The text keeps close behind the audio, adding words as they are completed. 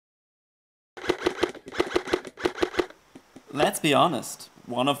Let's be honest,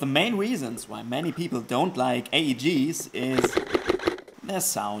 one of the main reasons why many people don't like AEGs is their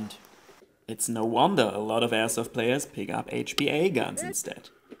sound. It's no wonder a lot of airsoft players pick up HPA guns instead.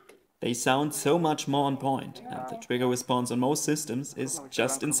 They sound so much more on point, and the trigger response on most systems is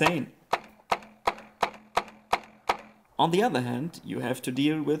just insane. On the other hand, you have to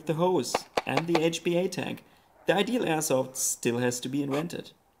deal with the hose and the HPA tank. The ideal airsoft still has to be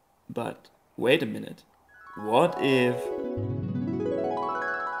invented. But wait a minute. What if...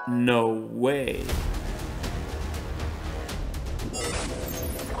 No way.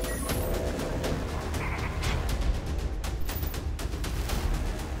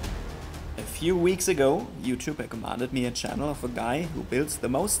 A few weeks ago, YouTube recommended me a channel of a guy who builds the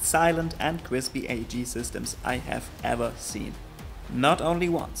most silent and crispy AEG systems I have ever seen. Not only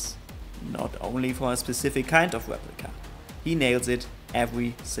once, not only for a specific kind of replica, he nails it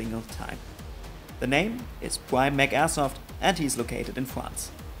every single time. The name is PrimeMech Airsoft and he's located in France.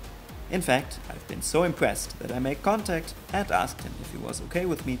 In fact, I've been so impressed that I made contact and asked him if he was okay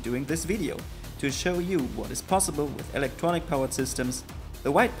with me doing this video to show you what is possible with electronic powered systems,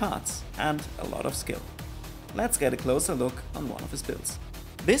 the right parts and a lot of skill. Let's get a closer look on one of his builds.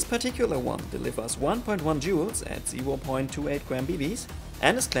 This particular one delivers 1.1 joules at 0.28 gram BVs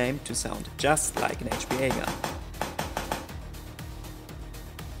and is claimed to sound just like an HPA gun.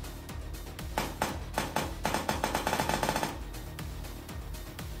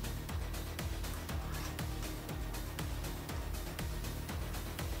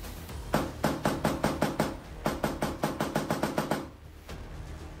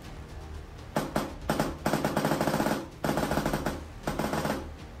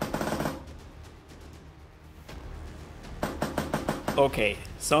 Okay,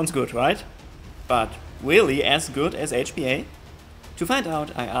 sounds good, right? But really as good as HPA? To find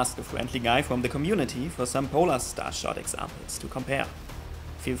out, I asked a friendly guy from the community for some Polar Star shot examples to compare.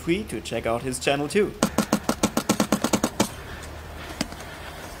 Feel free to check out his channel too.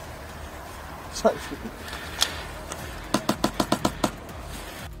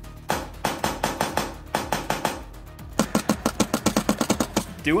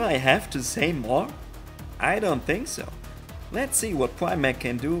 Do I have to say more? I don't think so. Let's see what PrimeMech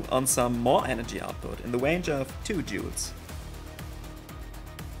can do on some more energy output in the range of 2 joules.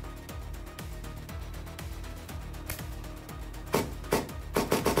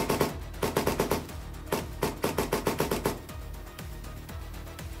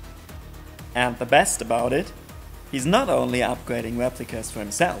 And the best about it, he's not only upgrading replicas for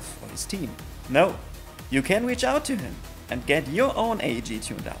himself or his team. No, you can reach out to him and get your own AEG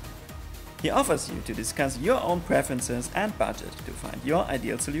tuned up. He offers you to discuss your own preferences and budget to find your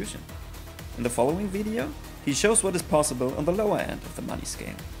ideal solution. In the following video, he shows what is possible on the lower end of the money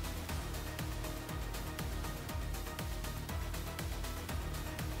scale.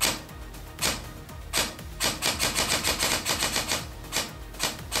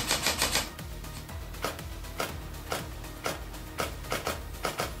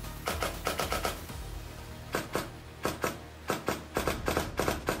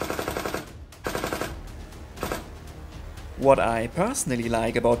 What I personally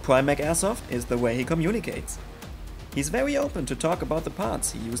like about PrimeMech Airsoft is the way he communicates. He's very open to talk about the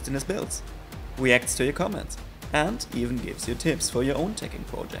parts he used in his builds, reacts to your comments, and even gives you tips for your own teching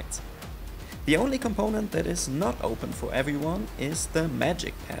projects. The only component that is not open for everyone is the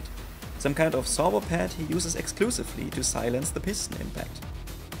magic pad, some kind of servo pad he uses exclusively to silence the piston impact.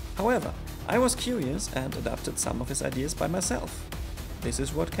 However, I was curious and adapted some of his ideas by myself. This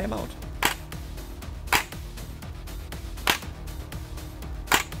is what came out.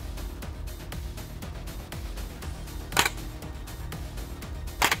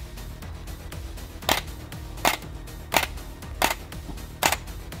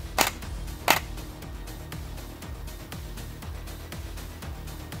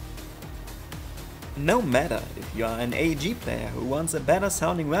 No matter if you are an AEG player who wants a better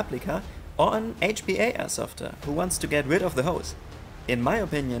sounding replica or an HPA airsofter who wants to get rid of the hose, in my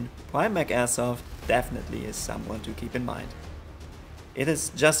opinion, PrimeMech Airsoft definitely is someone to keep in mind. It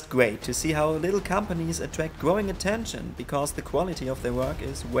is just great to see how little companies attract growing attention because the quality of their work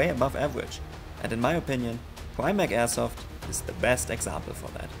is way above average, and in my opinion, PrimeMech Airsoft is the best example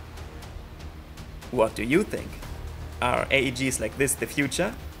for that. What do you think? Are AEGs like this the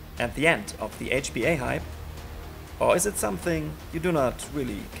future? At the end of the HPA hype? Or is it something you do not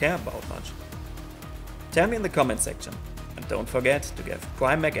really care about much? Tell me in the comment section, and don't forget to give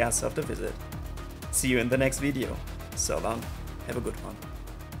PrimeMech Airsoft a visit. See you in the next video. So long, have a good one.